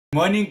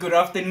Morning, good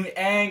afternoon,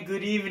 and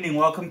good evening.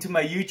 Welcome to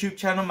my YouTube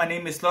channel. My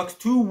name is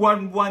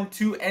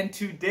Lux2112, and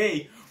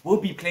today we'll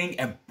be playing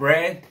a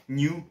brand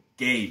new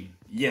game.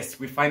 Yes,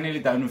 we're finally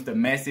done with the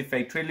Mass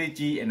Effect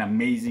trilogy, an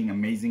amazing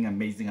game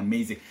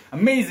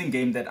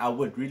that I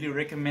would really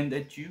recommend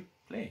that you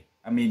play.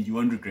 I mean, you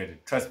won't regret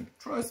it.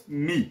 Trust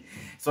me.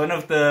 It's one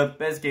of the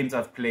best games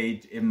I've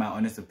played, in my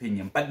honest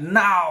opinion. But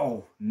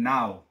now,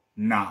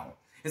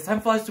 it's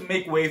time for us to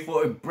make way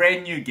for a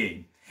brand new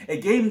game. A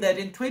game that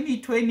in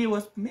 2020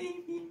 was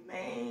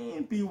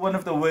maybe one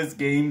of the worst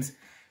games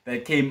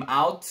that came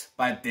out,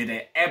 but did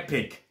an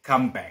epic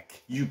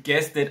comeback. You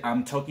guessed it,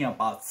 I'm talking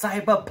about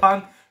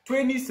Cyberpunk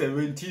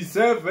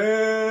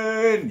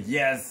 2077.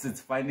 Yes,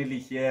 it's finally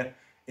here.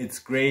 It's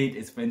great,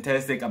 it's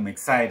fantastic. I'm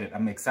excited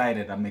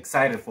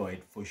for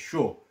it, for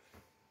sure.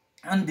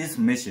 On this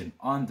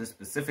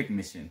specific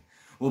mission,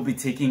 we'll be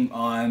taking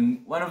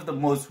on one of the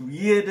most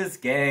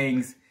weirdest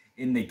gangs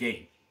in the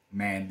game.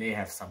 Man, they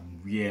have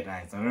some weird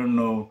eyes. I don't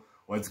know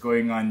what's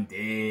going on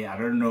there. I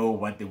don't know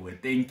what they were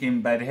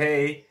thinking, but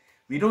hey,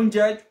 we don't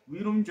judge, we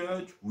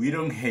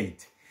don't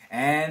hate.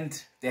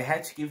 And they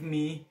had to give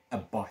me a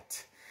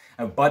bot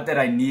that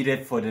I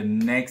needed for the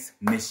next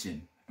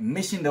mission. A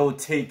mission that will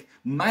take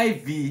my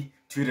V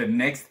to the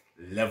next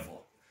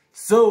level.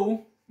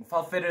 So,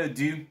 without further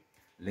ado,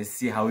 let's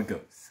see how it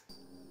goes.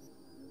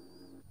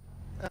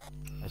 I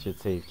should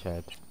save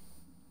chat.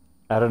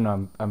 I don't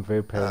know, I'm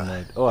very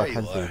paranoid. Oh, I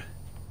can't save.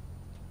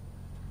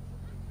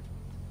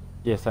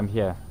 Yes, I'm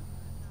here.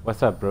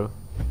 What's up, bro?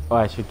 Oh,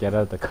 I should get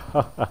out of the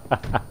car.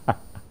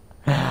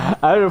 I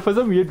don't know, for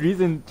some weird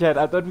reason, chat,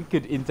 I thought we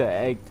could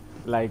interact.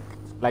 Like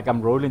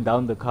I'm rolling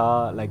down the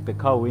car, like the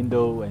car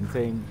window, and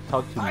saying,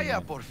 talk to me.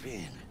 Hiya, por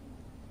fin.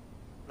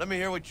 Let me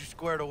hear what you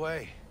squared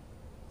away.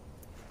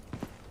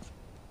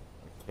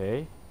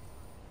 Okay.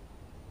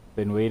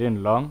 Been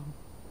waiting long?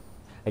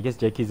 I guess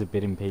Jackie's a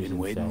bit impatient. Been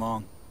waiting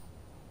long?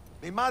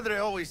 Mi madre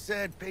always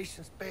said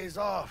patience pays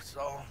off,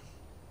 so...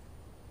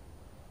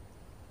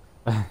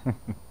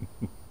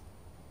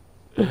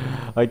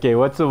 Okay,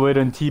 what's the word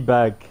on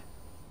Teabag?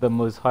 The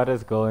most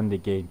hottest girl in the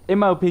game. In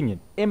my opinion.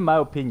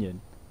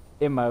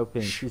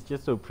 She's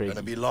just so pretty.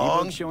 Gonna be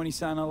long? You show any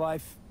sign of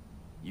life?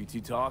 You two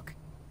talk?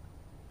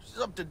 She's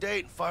up to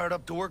date and fired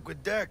up to work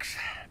with Dex.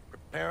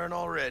 Preparing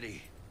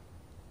already.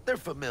 They're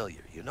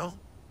familiar, you know?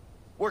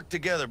 Worked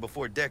together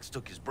before Dex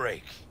took his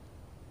break.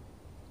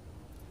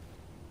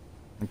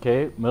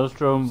 Okay,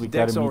 Maelstrom, we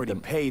gotta Dex meet already them.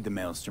 paid the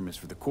Maelstromers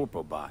for the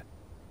Corpo bot.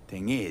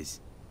 Thing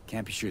is,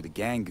 can't be sure the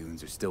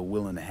Gangoons are still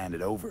willing to hand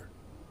it over.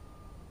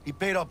 He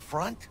paid up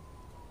front?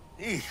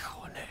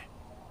 Híjole.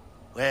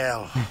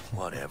 Well,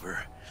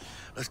 whatever.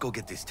 Let's go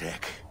get this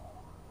tech.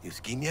 You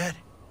scheme yet?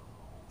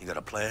 You got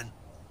a plan?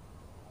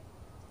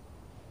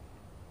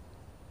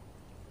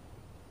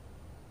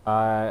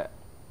 I'll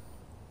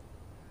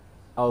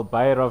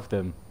buy it off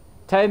them.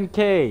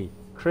 10k!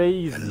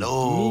 Crazy.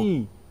 Hello.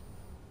 Me.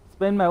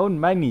 Spend my own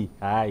money.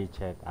 Hi,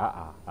 chat.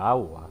 I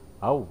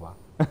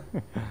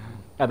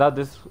thought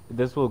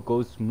this will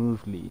go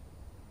smoothly.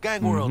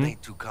 Gang world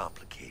ain't too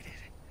complicated.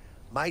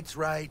 Might's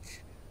right.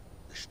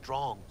 The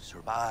strong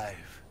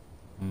survive.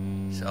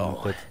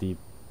 So, that's deep.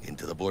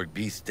 into the Borg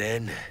Beast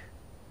Den.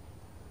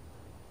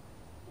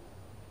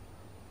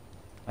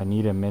 I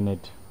need a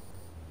minute.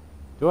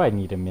 Do I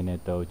need a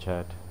minute though,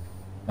 chat?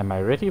 Am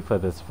I ready for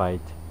this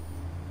fight?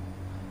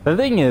 The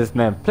thing is,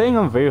 man, playing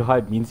on very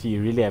hard means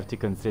you really have to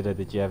consider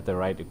that you have the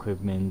right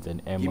equipment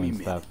and ammo and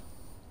stuff.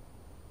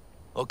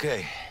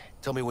 Okay,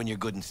 tell me when you're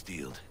good and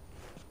steeled.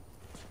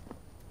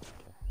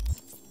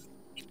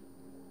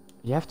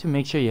 You have to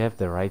make sure you have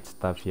the right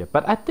stuff here,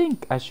 but I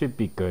think I should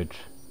be good.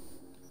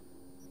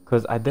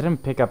 Because I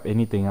didn't pick up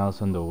anything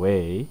else on the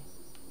way.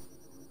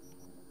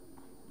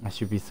 I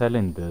should be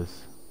selling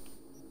this.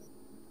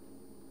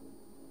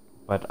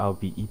 But I'll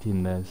be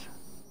eating this.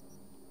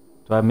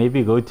 Do I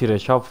maybe go to the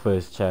shop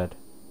first, chat?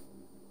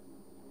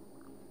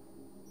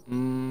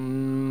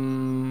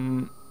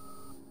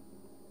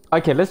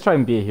 Okay, let's try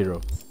and be a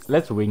hero.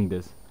 Let's wing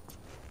this.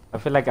 I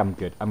feel like I'm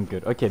good.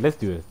 Okay, let's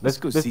do this. Let's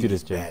do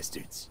this, Jay.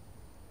 Bastards.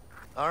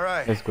 All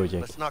right, let's go, Jake.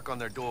 Let's knock on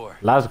their door.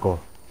 Let's go.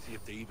 See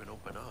if they even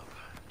open up.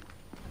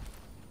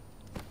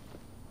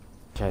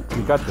 Chat,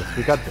 we got this.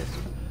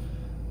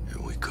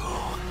 Here we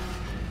go.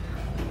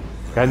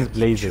 Guns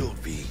blazing. Chill,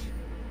 V.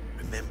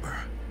 Remember,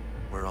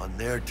 we're on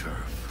their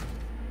turf.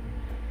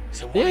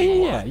 So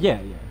Yeah.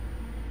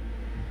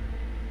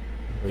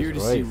 Here to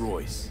see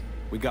Royce.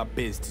 We got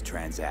biz to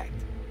transact.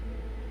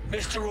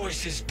 Mr.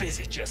 Royce is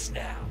busy just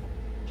now.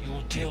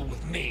 You'll deal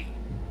with me.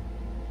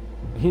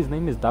 His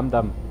name is Dum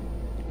Dum.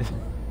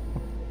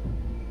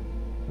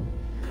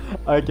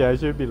 Okay, I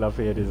should be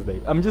laughing at his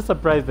name. I'm just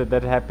surprised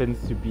that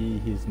happens to be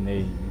his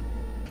name.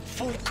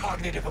 Full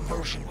cognitive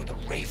immersion with a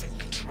Raven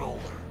controller.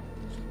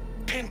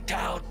 Pimped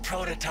out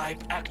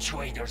prototype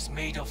actuators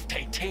made of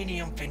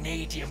titanium,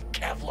 vanadium,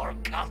 Kevlar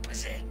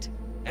composite.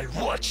 And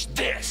watch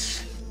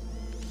this!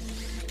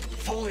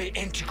 Fully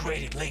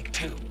integrated link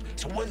too,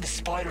 so when the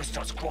spider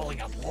starts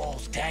crawling up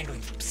walls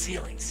dangling from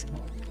ceilings.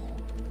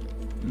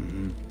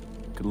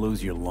 Could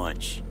lose your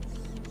lunch.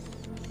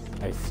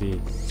 I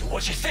see. So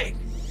what you think?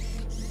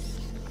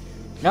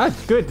 No,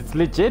 it's good. It's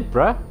legit,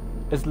 bruh.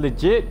 It's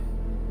legit.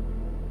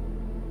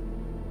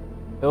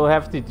 We'll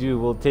have to do.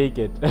 We'll take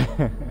it.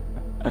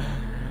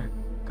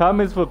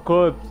 Comments for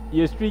corpse.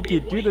 You're streaky.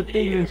 Do the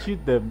thing and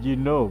shoot them. You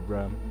know,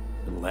 bruh.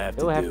 It'll have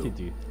to We'll do. have to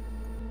do.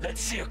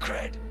 Let's see your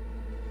cred.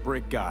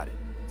 Brick got it.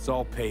 It's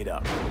all paid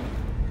up.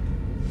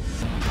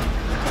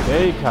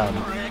 There he comes.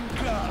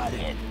 Got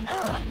it.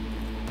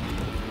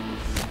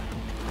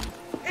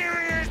 Here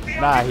he is, the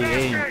Nah, he ugly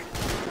ain't.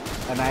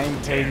 bastard. And I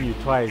ain't paying you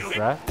twice,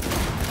 bruh.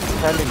 I'm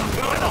telling you.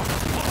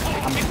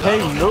 I'm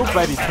paying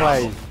nobody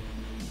twice.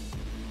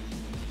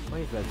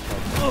 Where is that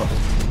shot?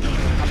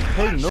 I'm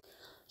paying no.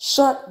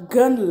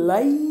 Shotgun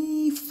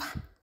life.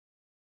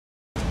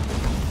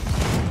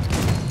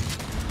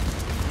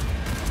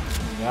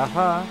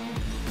 Yaha.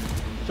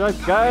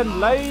 Shotgun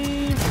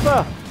life.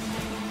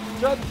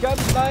 Shotgun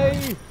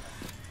life.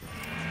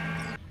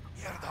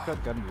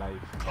 Shotgun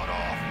life. Cut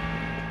off.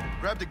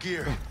 Grab the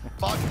gear.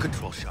 Bottom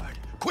control shard.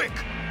 Quick!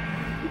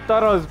 He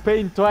thought I was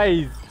paying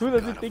twice. Who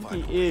does he Gotta think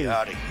find he a way is?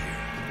 out of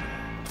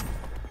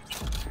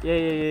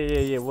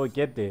here. Yeah. We'll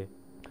get there.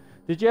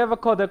 Did you ever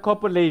call that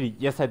copper lady?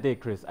 Yes, I did,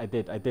 Chris. I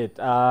did. I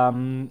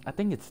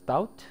think it's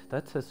Stout.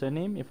 That's her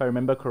surname, if I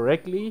remember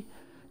correctly.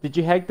 Did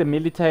you hack the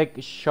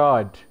Militech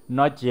shard?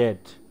 Not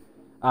yet.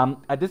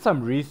 I did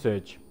some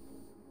research.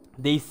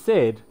 They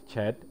said,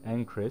 Chad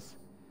and Chris,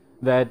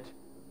 that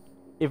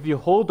if you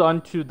hold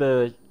on to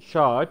the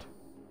shard,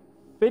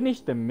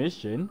 finish the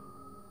mission,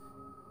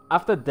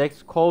 after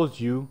Dex calls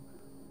you,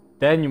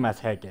 then you must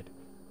hack it.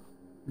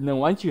 Now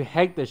once you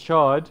hack the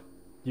shard,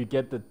 you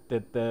get the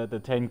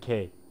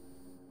 10k.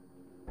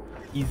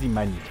 Easy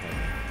money,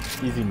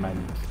 Chad. Easy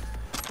money.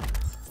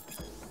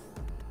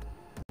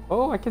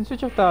 Oh, I can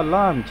switch off the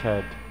alarm,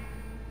 Chad.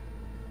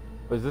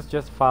 Or is this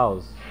just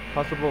files?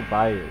 Possible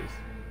buyers.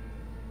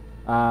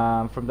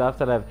 From the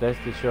afterlife, that's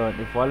the show.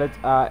 If wallets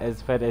are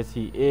as fat as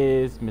he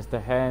is,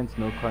 Mr. Hands,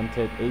 no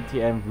content,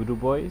 ATM, Voodoo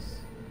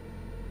Boys.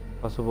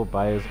 Possible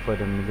buyers for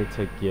the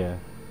military gear.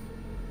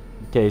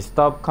 Okay,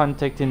 stop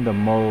contacting the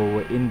mole.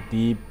 We're in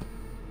deep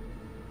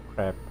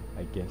crap,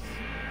 I guess.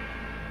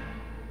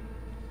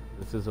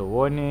 This is a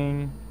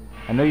warning.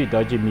 I know you're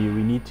dodging me.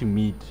 We need to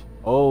meet.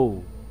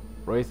 Oh,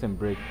 Royce and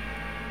Brick.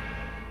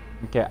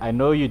 Okay, I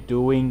know you're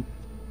doing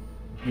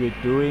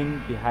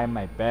behind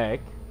my back.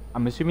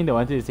 I'm assuming they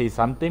wanted to say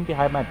something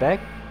behind my back.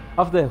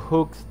 Off the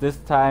hooks this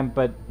time,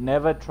 but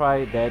never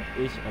try that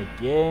ish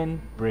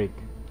again. Brick.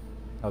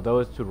 Now that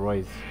was to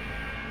Royce.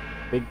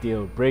 Big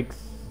deal. Bricks.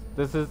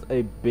 This is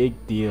a big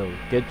deal.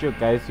 Get your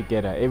guys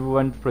together.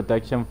 Everyone's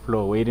production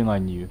floor waiting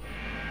on you.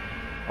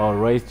 Or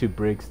Royce to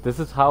Bricks. This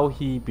is how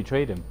he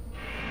betrayed him.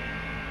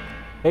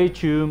 Hey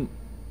Chum,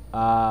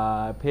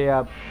 pay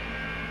up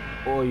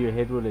or your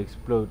head will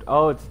explode.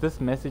 Oh, it's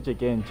this message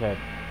again, chat.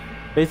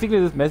 Basically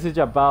this message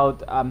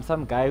about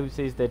some guy who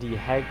says that he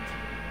hacked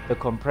the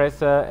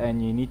compressor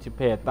and you need to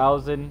pay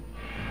 1,000.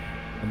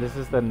 And this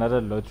is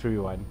another lottery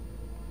one.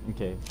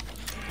 Okay.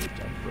 Good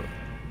job, bro.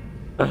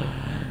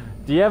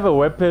 Do you have a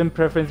weapon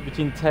preference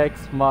between tech,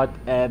 smart,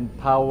 and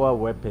power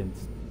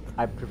weapons?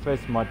 I prefer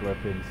smart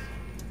weapons,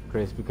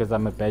 Chris, because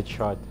I'm a bad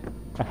shot.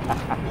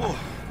 Oh,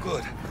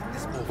 good.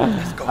 Let's move.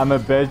 Let's go. I'm a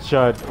bad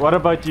shot. What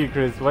about you,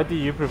 Chris? What do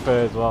you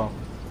prefer as well?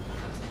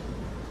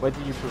 What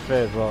do you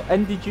prefer as well?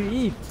 And did you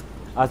eat?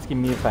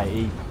 Asking me if I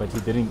ate, but he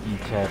didn't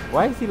eat, chat.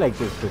 Why is he like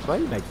this, Chris? Why are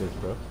you like this,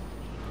 bro?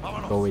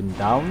 Going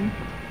down?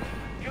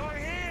 You're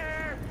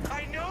here!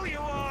 I know you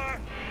are!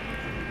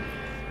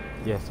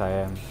 Yes, I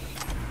am.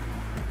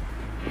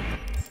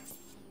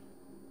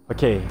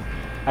 Okay.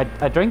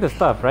 I drank the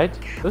stuff, right?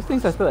 Those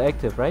things are still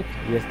active, right?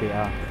 Yes, they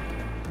are.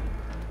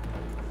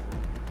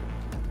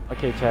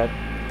 Okay, chat.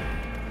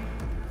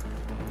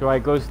 Do I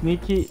go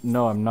sneaky?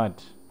 No, I'm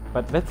not.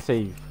 But let's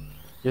save.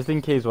 Just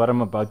in case what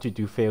I'm about to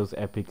do fails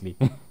epically.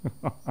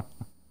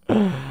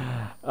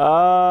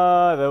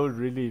 That would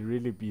really,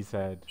 really be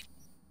sad.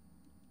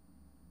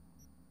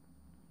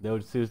 That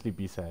would seriously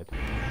be sad.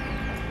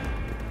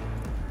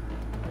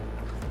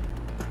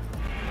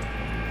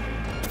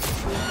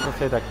 I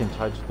said I can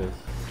charge this.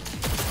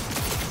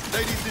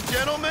 Ladies and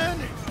gentlemen,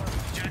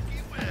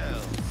 Jackie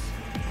Wells.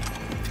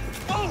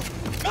 Oh!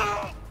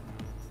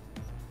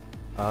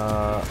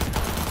 Oh!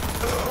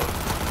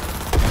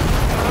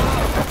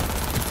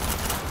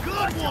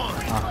 Good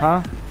one!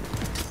 Uh-huh.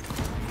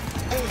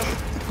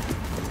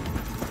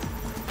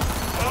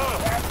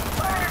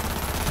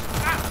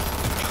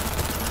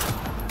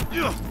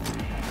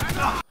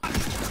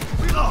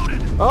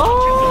 Reloaded! Oh!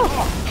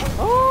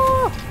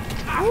 Oh!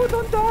 Oh,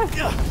 don't die!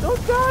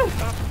 Don't die!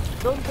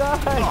 Don't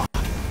die!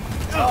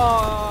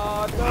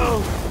 Oh,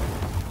 no!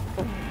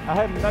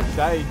 I am not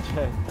dying,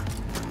 Chad.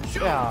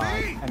 Shoot Yeah,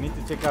 me! I need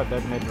to check out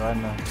that mid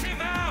runner. Him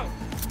out!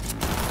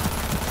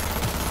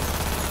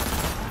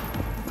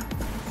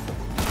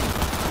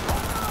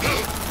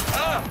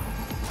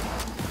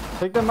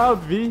 Take them out,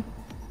 V.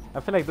 I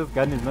feel like this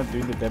gun is not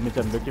doing the damage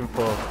I'm looking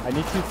for. I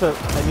need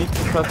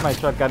to trust my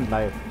shotgun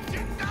life.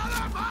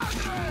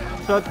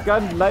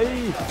 Shotgun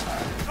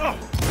life!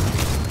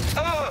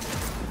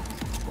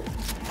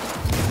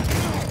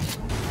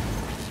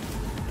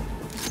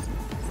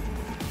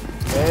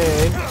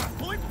 Hey,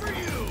 Point for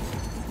you.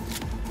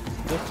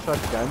 just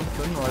shotgun,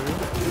 don't worry.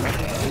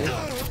 Nothing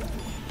serious.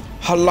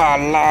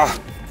 Halala.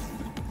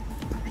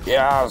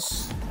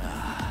 Yes.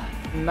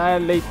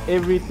 Annihilate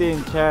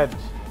everything, Chad.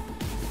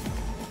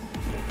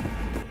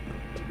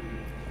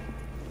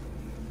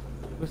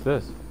 Who's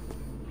this?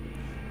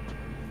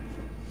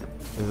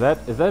 Is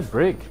that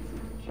brick?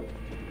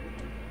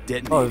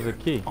 Detonator. Oh, there's a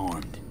key.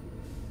 Armed.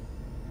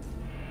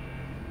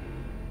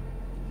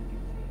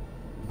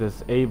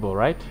 Disable,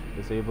 right?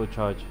 Disable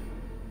charge.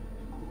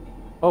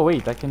 Oh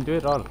wait, I can do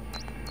it all.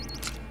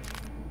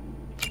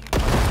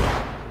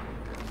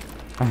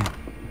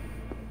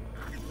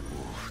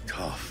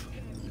 Tough.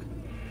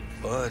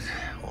 But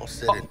all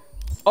said and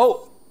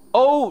Oh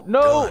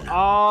no! Done.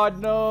 Oh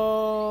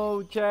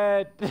no,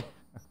 Chad.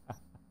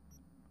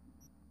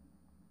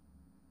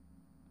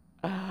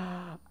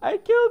 I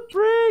killed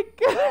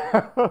Brick.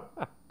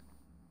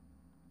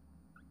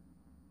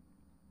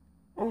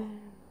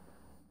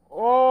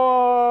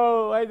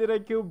 Oh, why did I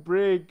kill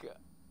Brick?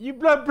 You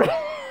blood Brick.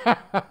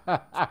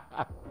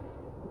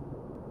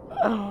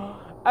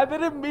 I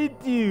didn't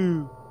meet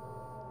you.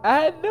 I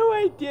had no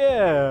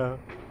idea.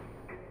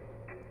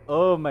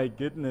 Oh my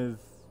goodness.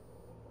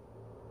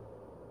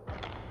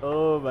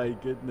 Oh my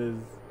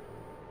goodness.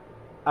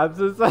 I'm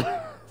so sorry.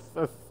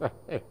 So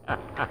sorry.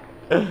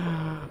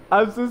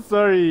 I'm so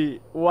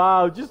sorry.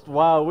 Wow, just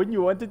wow. When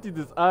you wanted to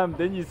disarm,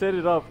 then you set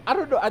it off. I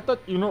don't know. I thought,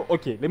 you know,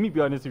 okay, let me be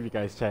honest with you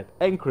guys, chat.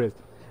 And Chris,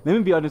 let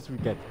me be honest with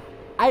you guys.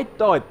 I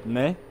thought,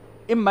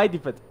 in my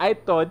defense, I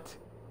thought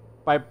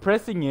by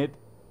pressing it,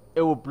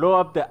 it will blow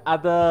up the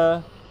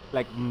other,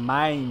 like,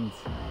 mines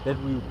that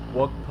we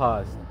walk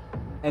past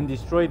and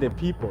destroy the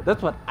people.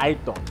 That's what I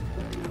thought.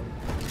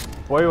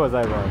 Boy, was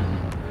I wrong.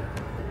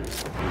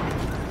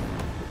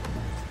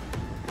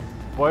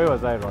 Boy,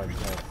 was I wrong,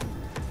 guys.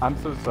 I'm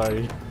so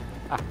sorry.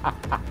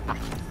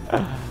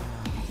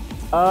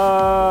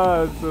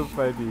 Oh, so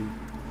funny.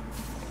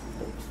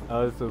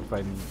 Oh, so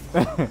funny.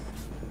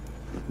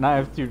 Now I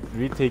have to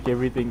retake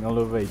everything all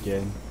over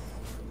again.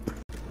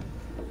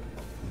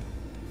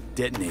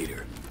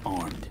 Detonator.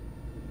 Armed.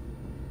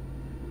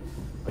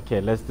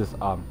 Okay, let's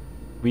disarm.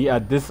 We are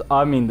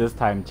disarming this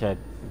time, chat.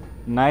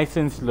 Nice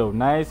and slow,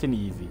 nice and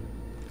easy.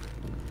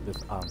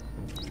 Disarm.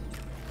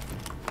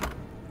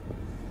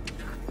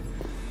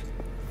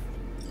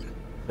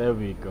 There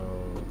we go.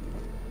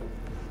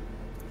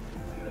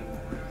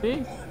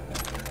 See?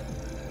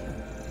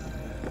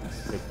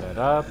 Pick that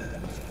up.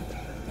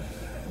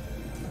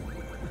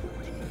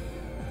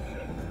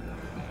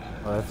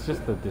 Oh, that's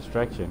just a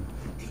distraction.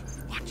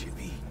 watching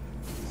me.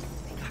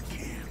 They got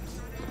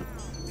cams.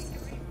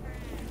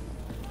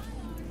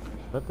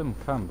 Let them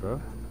come,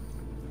 bro.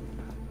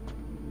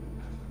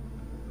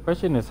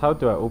 Question is, how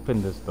do I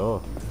open this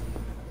door?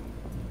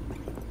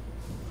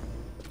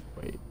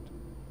 Wait.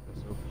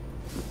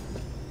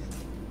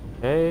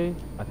 Okay,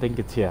 I think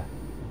it's here.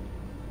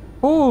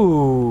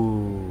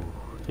 Ooh,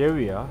 here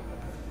we are.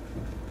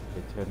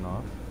 Okay, turn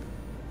off.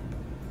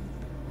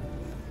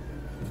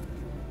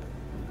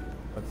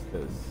 What's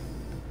this?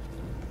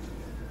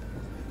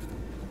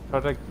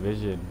 Product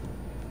vision.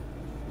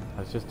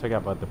 I was just talking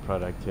about the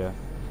product here.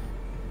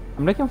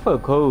 I'm looking for a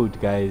code,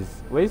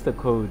 guys. Where's the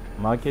code?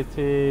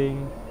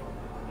 Marketing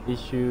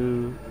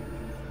issue.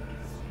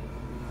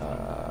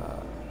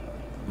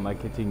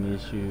 Marketing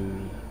issue.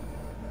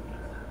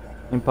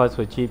 Imports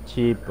for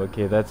cheap.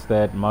 Okay, that's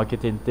that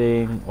marketing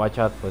thing. Watch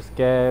out for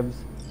scams.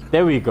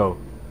 There we go.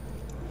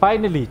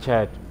 Finally,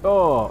 chat.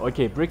 Oh,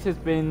 okay. Bricks has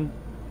been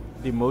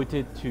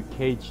demoted to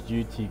cage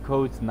duty.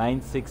 Codes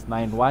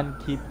 9691.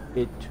 Keep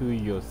it to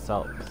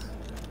yourselves.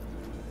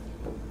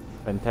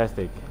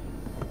 Fantastic.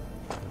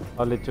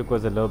 All it took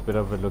was a little bit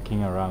of a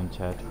looking around,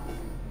 chat.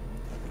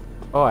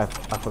 Oh, I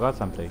forgot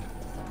something.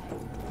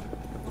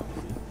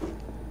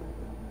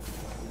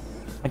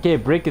 Okay,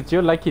 Brick, it's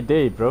your lucky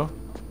day, bro.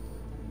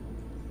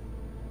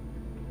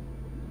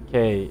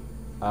 Okay,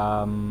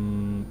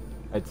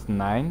 it's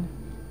 9.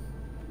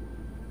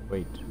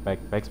 Wait,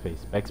 backspace.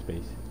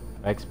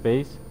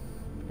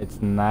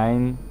 It's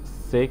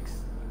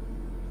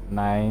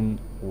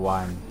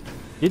 9691.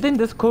 You think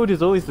this code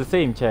is always the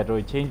same, chat, or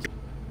it changed?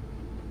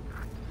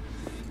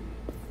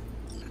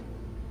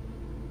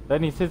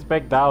 Then he sits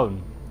back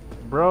down.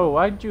 Bro,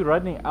 why aren't you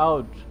running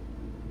out?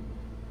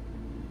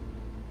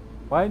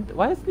 Why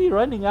is he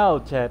running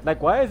out, chat?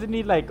 Like, why isn't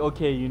he like,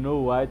 okay, you know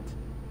what?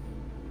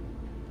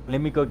 Let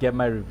me go get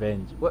my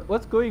revenge.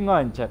 What's going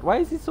on, chat? Why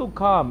is he so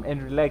calm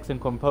and relaxed and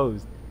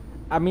composed?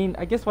 I mean,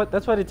 I guess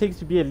that's what it takes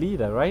to be a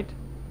leader, right?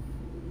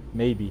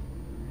 Maybe.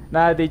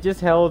 Nah, they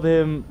just held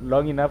him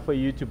long enough for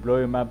you to blow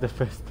him up the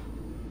first.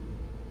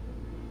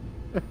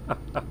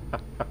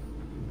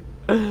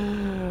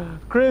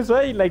 Chris,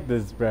 why are you like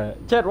this, bruh?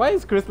 Chat, why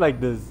is Chris like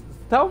this?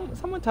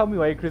 Someone tell me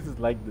why Chris is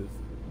like this.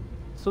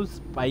 So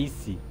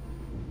spicy.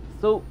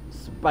 So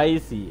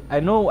spicy.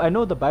 I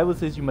know the Bible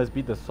says you must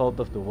be the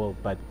salt of the world,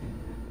 but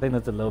think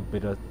that's a little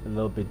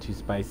bit too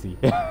spicy.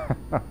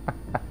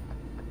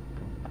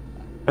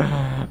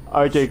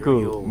 Okay, Sure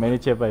cool. you'll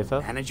Manage it by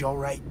yourself. Manage all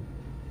right?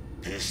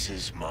 This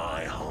is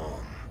my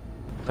home.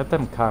 Let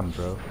them come,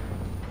 bro.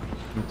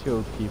 I'm too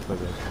OP for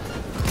this.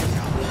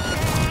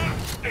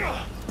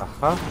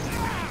 Aha.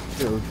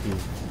 Too OP.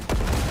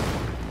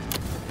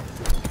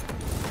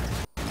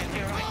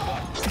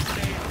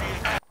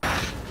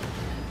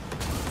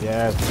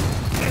 Yes.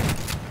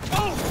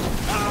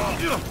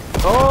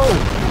 Oh!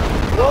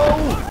 Whoa!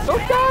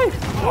 Don't die!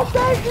 Don't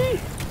die, V!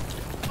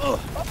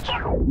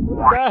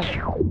 Die!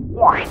 Shoot!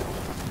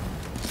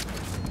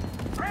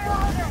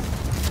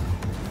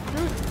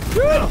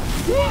 Shoot!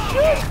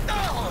 Shoot!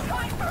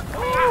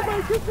 Oh my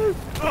goodness!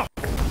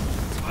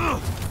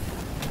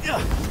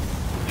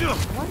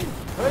 What is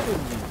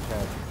hurting me,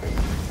 Chad?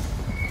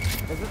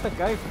 Is this a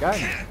guy's gun?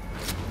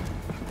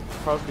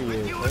 Probably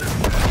is, right?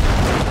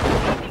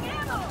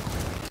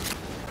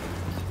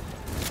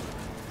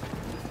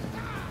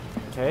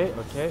 Okay.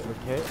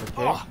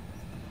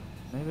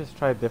 Maybe let's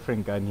try a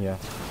different gun here.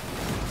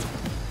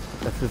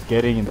 This is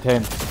getting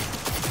intense.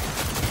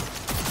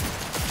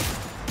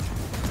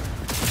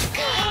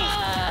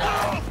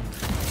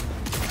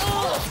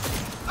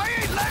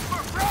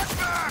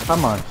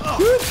 Come on.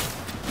 Shoot!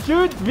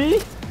 Shoot, V!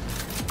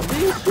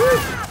 V,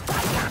 shoot!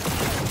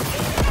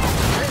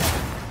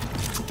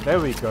 There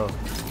we go.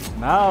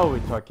 Now we're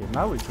talking.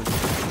 Now we're talking.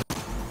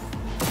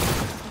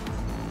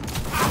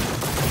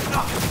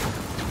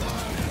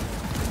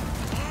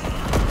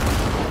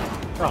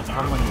 Oh,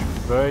 someone is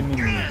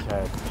burning me,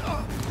 Chad.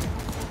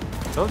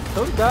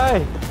 Don't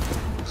die!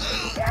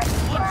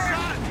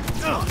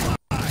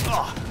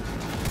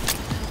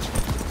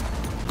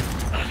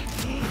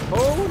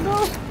 Oh no!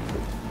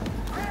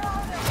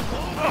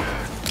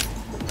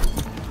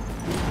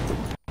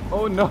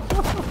 Oh no!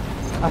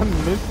 I'm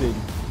missing.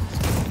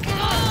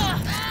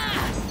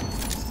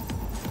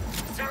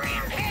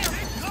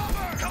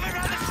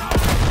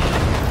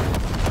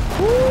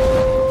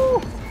 Woo!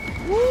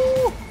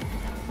 Woo!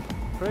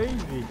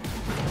 Crazy.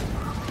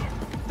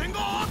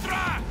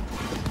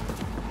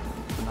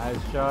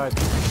 Nice shot.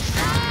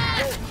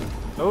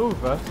 It's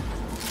over.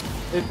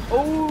 It's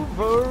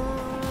over.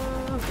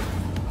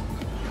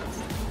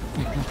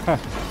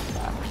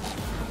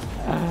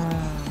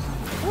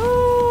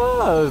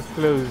 Oh, that was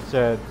close,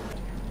 Chad.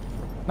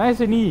 Nice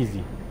and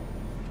easy.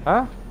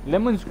 Huh?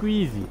 Lemon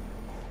squeezy.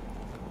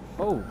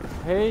 Oh,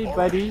 hey,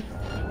 buddy.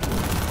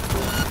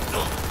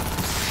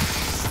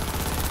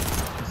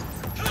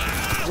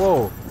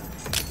 Whoa.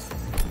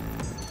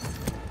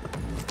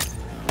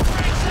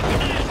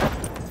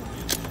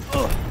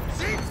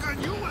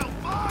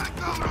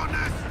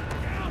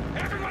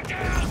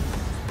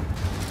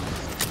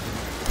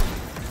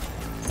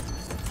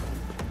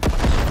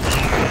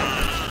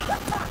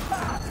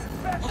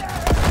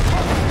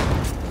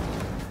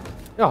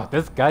 Oh,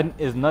 this gun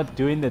is not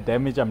doing the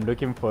damage I'm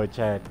looking for,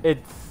 Chad.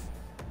 It's...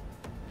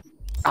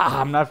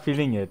 I'm not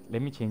feeling it.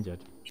 Let me change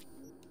it.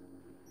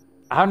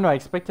 I don't know, I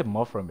expected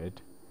more from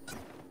it.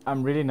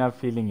 I'm really not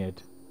feeling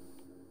it.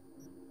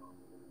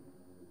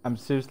 I'm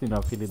seriously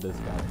not feeling this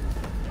gun.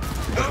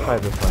 Let's try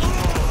this one.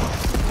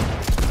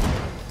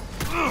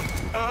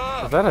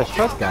 Is that a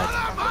shotgun?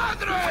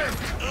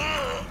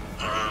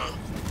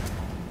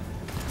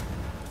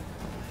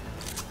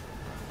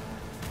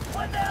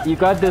 You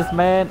got this,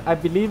 man. I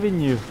believe in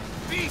you.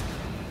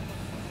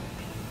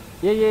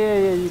 Yeah,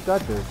 you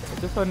got this. I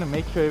just want to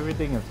make sure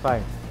everything is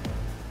fine.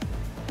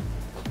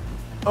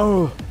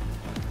 Oh.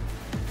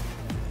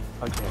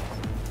 Okay.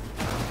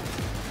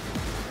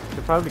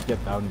 Should probably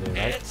get down there,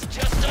 right? It's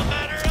just a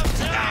matter of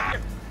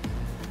time.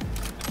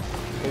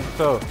 Think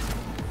so.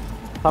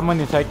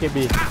 Someone is hacking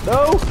me.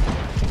 No!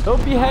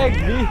 Don't be hacked,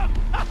 V!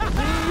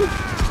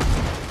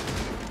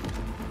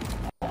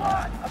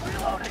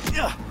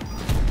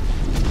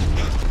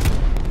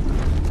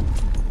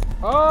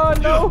 Oh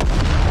no!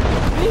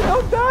 V,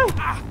 don't die!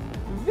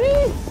 V!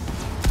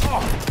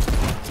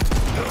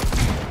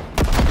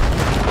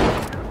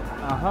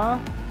 Uh-huh.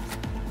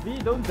 V,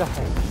 don't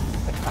die.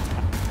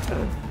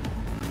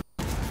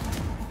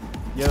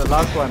 You're the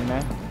last one,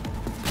 man.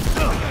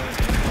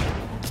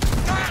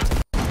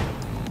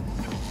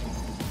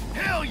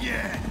 Hell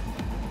yeah!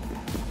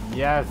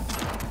 Yes!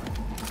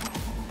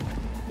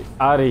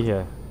 Out of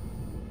here.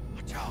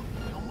 Watch out,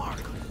 no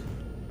markers.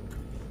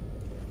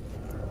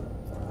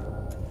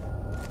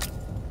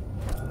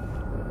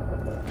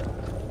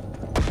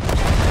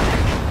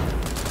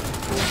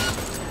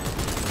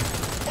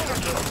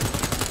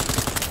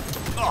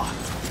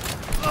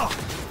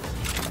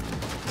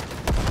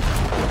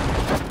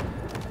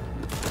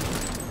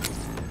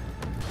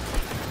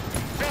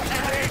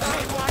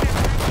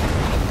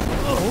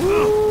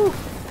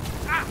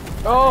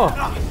 Oh,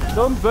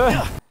 don't burn.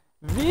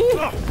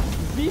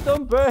 V,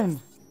 don't burn.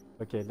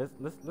 Okay,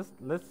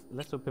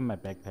 let's open my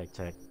backpack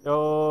check.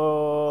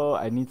 Oh,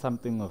 I need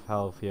something of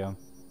health here.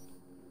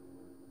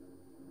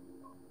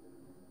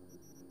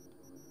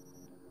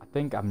 I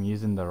think I'm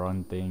using the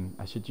wrong thing.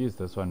 I should use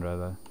this one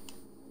rather.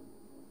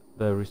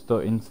 The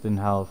restore instant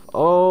health.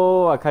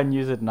 Oh, I can't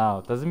use it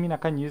now. Doesn't mean I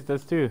can't use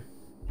this too.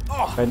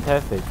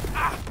 Fantastic.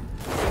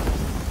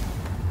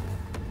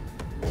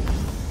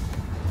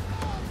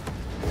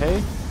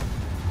 Okay.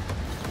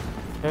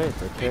 Okay,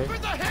 it's okay.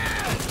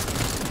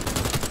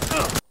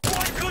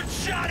 One good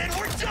shot and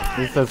we're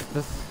done!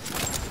 This.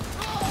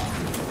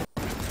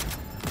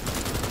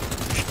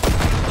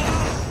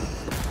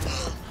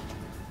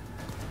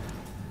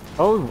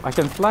 Oh, I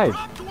can slide.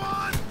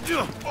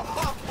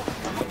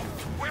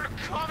 We're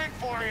coming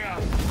for you!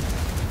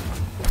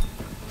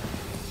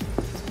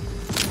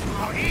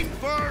 I'll eat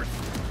first,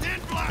 then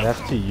I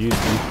have to use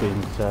these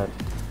things, chat.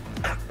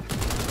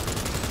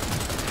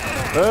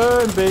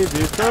 Burn,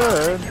 baby,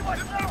 burn!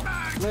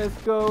 Let's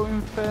go,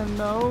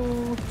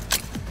 Inferno!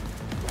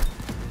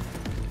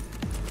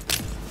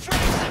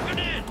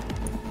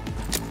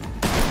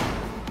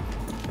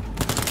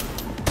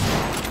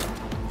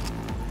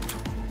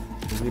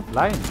 Is he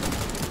blind?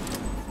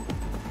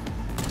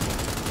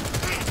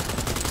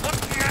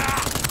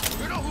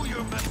 You know who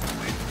you're messing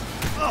with.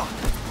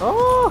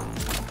 Oh!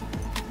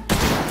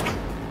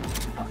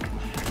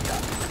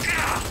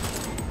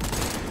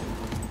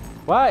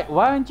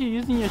 Why aren't you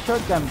using your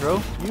shotgun,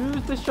 bro?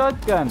 Use the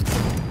shotgun.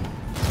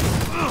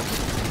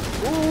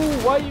 Ooh,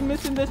 why are you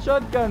missing the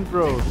shotgun,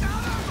 bro? Let's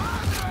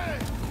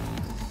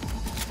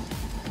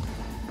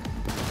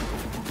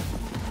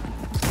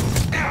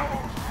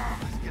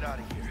get out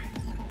of here.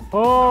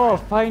 Oh,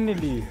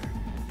 finally.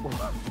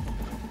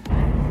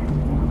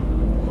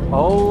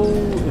 Oh,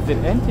 is it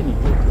Anthony?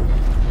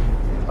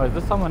 Or is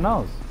this someone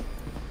else?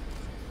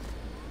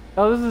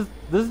 Oh, this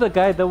is the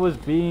guy that was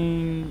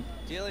being...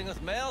 Dealing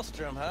with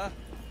Maelstrom, huh?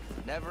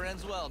 Never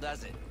ends well,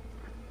 does it?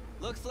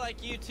 Looks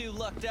like you two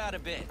lucked out a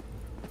bit.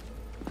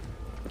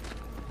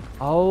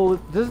 Oh,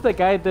 this is the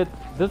guy that...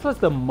 This was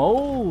the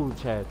mold,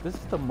 chat. This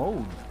is the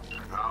mold.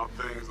 How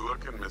things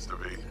looking, Mr.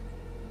 V?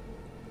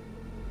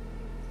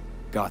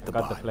 Got the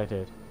Got the bot.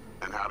 Flathead.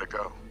 And how'd it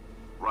go?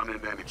 Run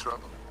into any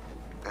trouble?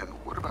 And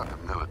what about the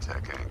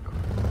Militech angle?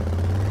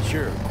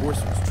 Sure, of course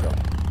it was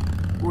trouble.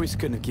 Royce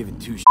couldn't have given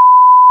two frickin'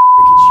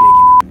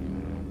 shaking on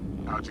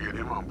it. How'd you get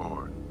him on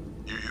board?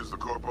 You used the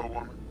corpo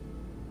woman?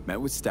 Met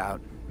with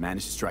Stout,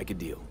 managed to strike a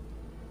deal.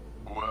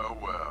 Well,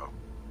 well.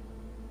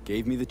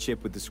 Gave me the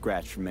chip with the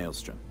scratch from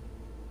Maelstrom.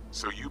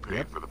 So you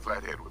paid for the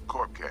Flathead with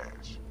corp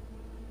cash?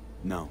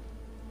 No.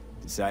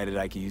 Decided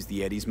I could use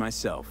the Eddies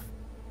myself.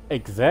 I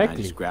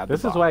Exactly. just grabbed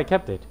This the is why I bottle.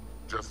 kept it.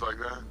 Just like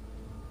that?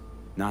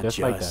 Not Just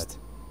just. like that.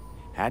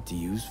 Had to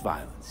use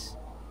violence.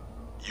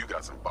 You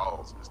got some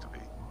balls, Mr. V.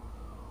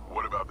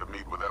 What about the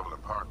meet with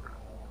Evelyn Parker?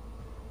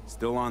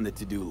 Still on the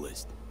to-do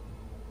list.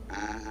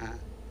 Mm-hmm.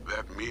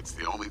 That meet's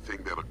the only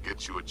thing that'll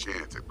get you a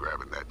chance at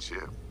grabbing that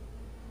chip.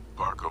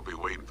 Parker will be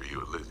waiting for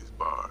you at Lizzie's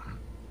bar.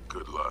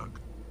 Good luck.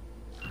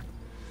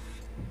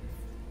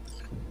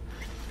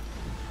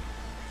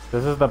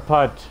 This is the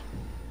part.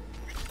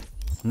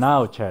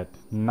 Now, chat.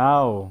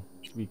 Now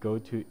we go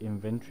to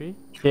inventory.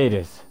 Here it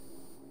is.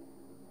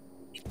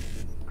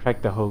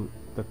 Crack the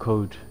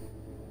code.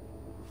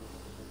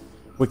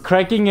 We're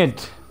cracking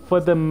it for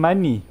the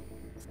money.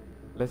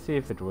 Let's see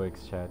if it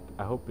works, chat.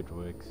 I hope it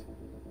works.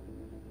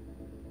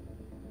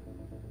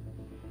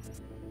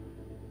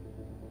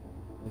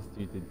 Let's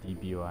do the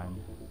DB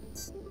one.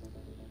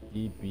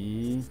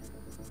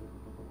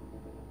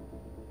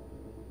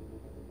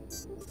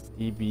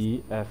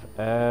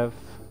 DBFF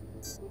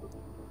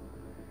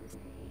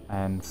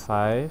and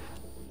 5.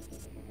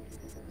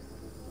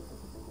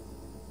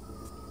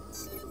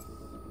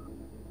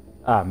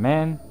 Ah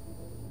man,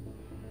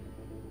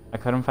 I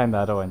couldn't find the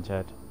other one,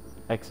 chat.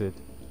 Exit.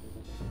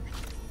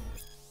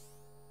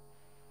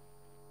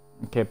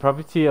 Okay,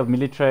 property of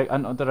military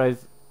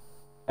unauthorized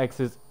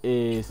access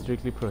is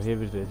strictly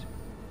prohibited.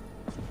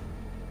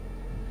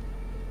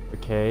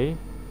 Okay,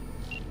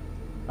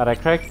 but I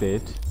cracked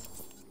it.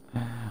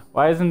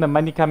 Why isn't the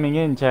money coming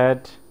in,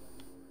 chat?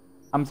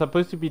 I'm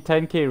supposed to be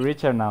 10k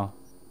richer now.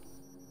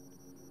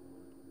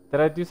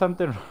 Did I do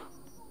something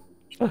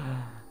wrong?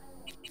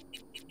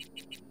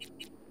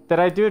 Did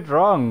I do it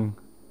wrong?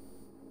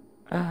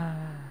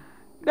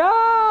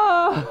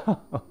 No!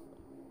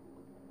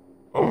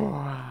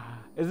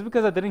 Is it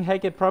because I didn't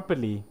hack it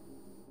properly?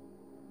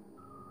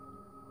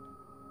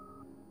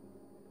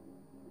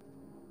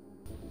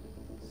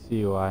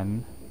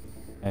 C1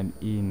 and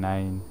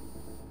E9.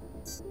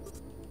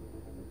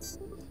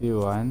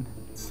 C1,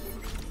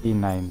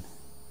 E9.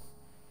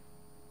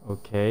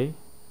 Okay.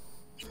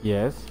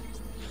 Yes.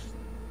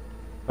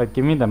 But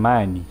give me the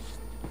money.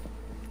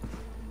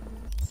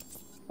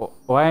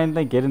 Why aren't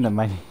I getting the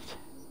money?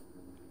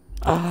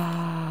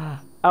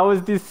 Ah, I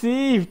was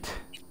deceived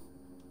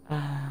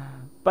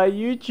by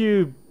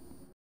YouTube.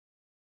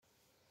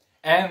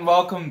 And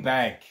welcome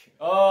back.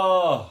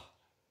 Oh,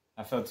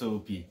 I felt so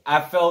OP.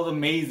 I felt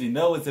amazing.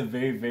 That was a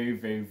very, very,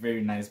 very,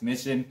 very nice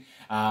mission.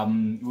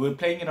 We were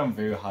playing it on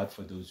very hard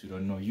for those who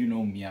don't know. You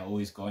know me, I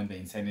always go on the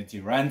insanity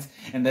runs,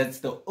 and that's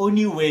the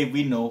only way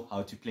we know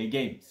how to play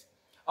games.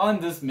 On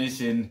this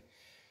mission,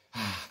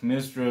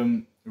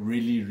 Maelstrom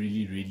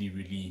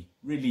really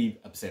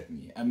upset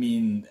me. I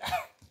mean,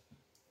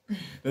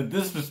 the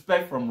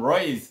disrespect from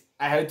Royce,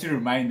 I had to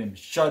remind him,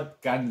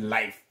 shotgun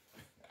life.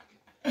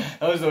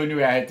 That was the only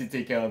way I had to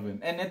take care of him.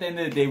 And at the end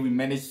of the day, we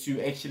managed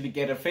to actually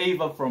get a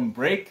favor from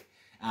Break.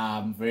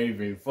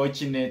 Very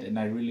fortunate, and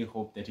I really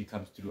hope that he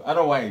comes through.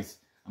 Otherwise,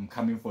 I'm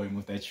coming for him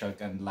with that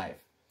shotgun life.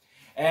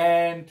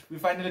 And we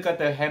finally got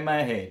the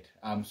hammerhead.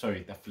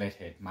 Sorry, the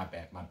flathead. My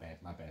bad.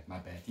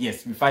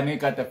 Yes, we finally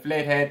got the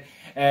flathead,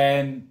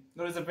 and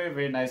it was a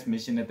very nice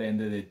mission. At the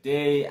end of the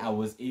day, I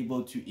was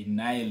able to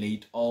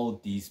annihilate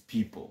all these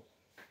people.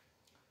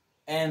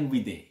 And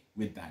we're there.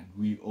 We're done.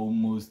 We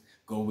almost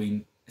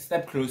going a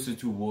step closer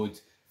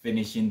towards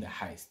finishing the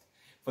heist.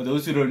 For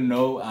those who don't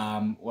know,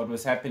 what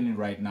was happening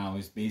right now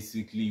is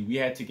basically we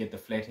had to get the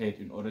flathead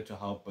in order to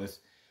help us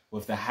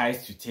with the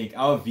heist to take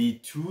our V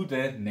to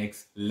the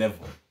next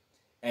level.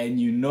 And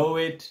you know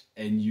it,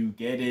 and you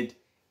get it,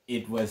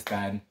 it was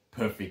done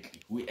perfectly.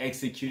 We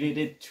executed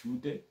it to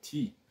the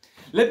T.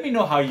 Let me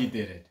know how you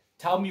did it.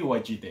 Tell me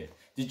what you did.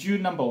 Did you,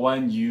 number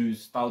one,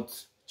 use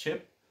Stout's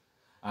chip,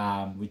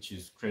 which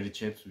is credit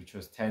chips, which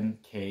was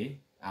 10K,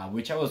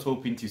 which I was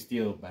hoping to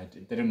steal, but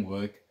it didn't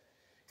work.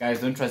 Guys,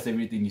 don't trust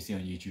everything you see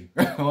on YouTube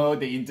or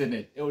the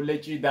internet. It will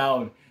let you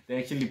down. They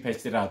actually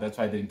patched it out. That's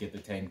why I didn't get the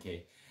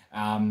 10K.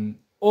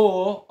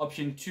 Or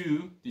option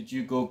two, did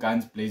you go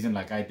guns blazing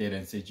like I did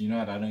and said, you know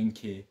what, I don't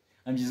care.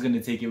 I'm just going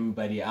to take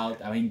everybody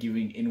out. I ain't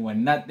giving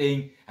anyone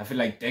nothing. I feel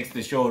like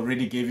Dexter Show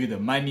already gave you the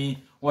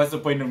money. What's the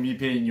point of me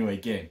paying you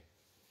again?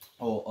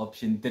 Or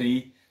option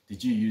three,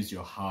 did you use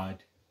your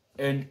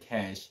hard-earned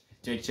cash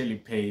to actually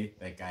pay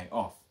that guy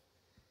off?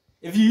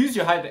 If you use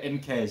your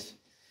hard-earned cash,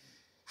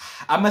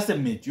 I must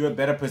admit, you're a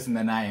better person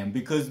than I am,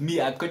 because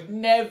me, I could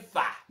never,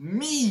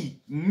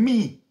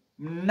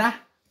 nah,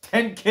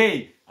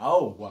 10K,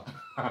 oh,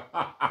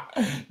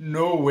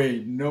 no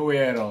way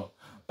at all.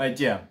 But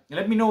yeah,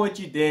 let me know what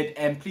you did,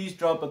 and please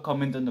drop a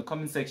comment on the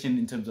comment section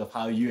in terms of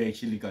how you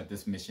actually got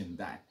this mission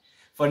done.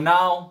 For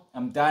now,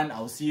 I'm done.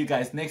 I'll see you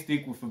guys next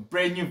week with a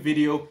brand new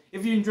video.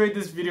 If you enjoyed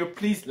this video,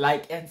 please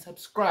like and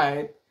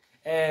subscribe,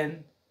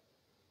 and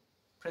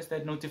press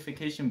that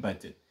notification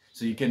button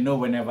so you can know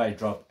whenever I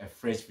drop a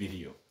fresh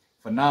video.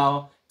 For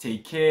now,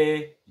 take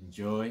care,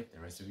 enjoy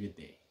the rest of your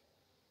day.